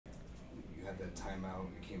had that timeout.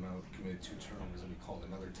 You came out, committed 2 turnovers, and we called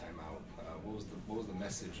another timeout. What was the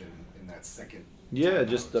message in that second? Yeah, timeout?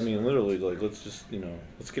 just literally let's just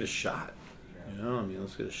let's get a shot. Yeah.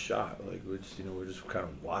 Let's get a shot. Like we're just kind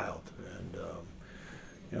of wild, and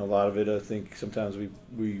a lot of it I think sometimes we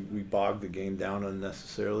bog the game down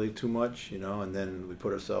unnecessarily too much, and then we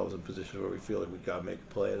put ourselves in positions where we feel like we got to make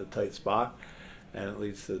a play at a tight spot, and it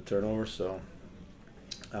leads to the turnover. So,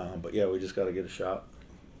 but yeah, we just got to get a shot.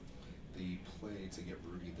 The play to get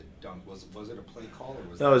Rudy the dunk, was it a play call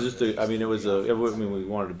or was No, it was just we we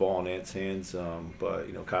wanted the ball in Ant's hands,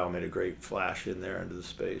 but Kyle made a great flash in there into the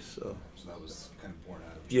space. So that was kind of born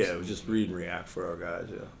out of it was just read and react for our guys.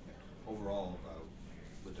 Yeah. Overall,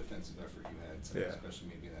 the defensive effort you had today, especially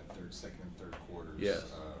maybe in that second and third quarters,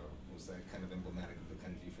 was that kind of emblematic of the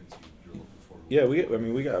kind of defense you're looking for? Yeah, we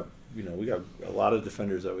got a lot of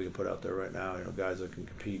defenders that we can put out there right now. Guys that can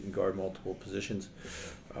compete and guard multiple positions.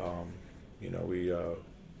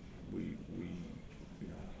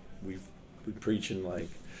 We preaching like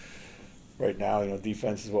right now.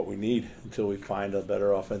 Defense is what we need until we find a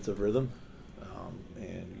better offensive rhythm,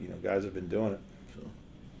 and guys have been doing it. So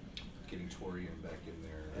getting Torian back in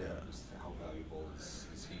there, just how valuable is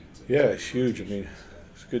he? It's huge.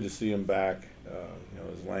 It's good to see him back.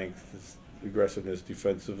 His length, his aggressiveness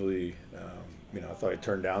defensively. I thought he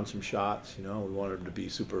turned down some shots. We wanted him to be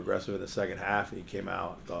super aggressive in the second half, and he came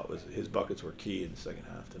out. I thought his buckets were key in the second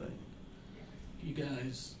half tonight. You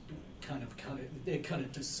guys kind of cut it. They cut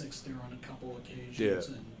it to 6 there on a couple occasions,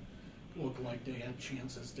 and looked like they had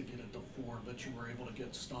chances to get it to 4, but you were able to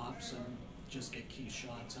get stops and just get key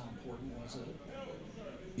shots. How important was it?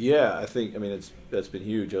 Yeah, I think that's been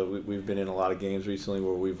huge. We've been in a lot of games recently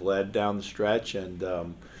where we've led down the stretch, and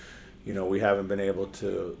we haven't been able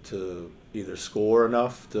to either score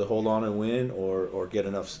enough to hold on and win or get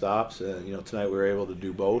enough stops. And tonight we were able to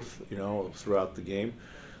do both. Throughout the game,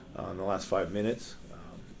 in the last 5 minutes.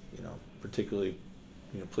 Particularly,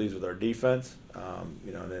 pleased with our defense.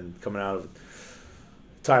 And then coming out of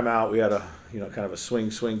timeout, we had a kind of a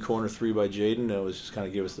swing corner 3 by Jaden. It was just kind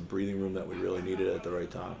of give us the breathing room that we really needed at the right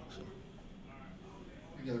time. So.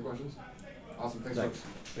 Any other questions? Awesome. Thanks.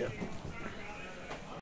 Yeah.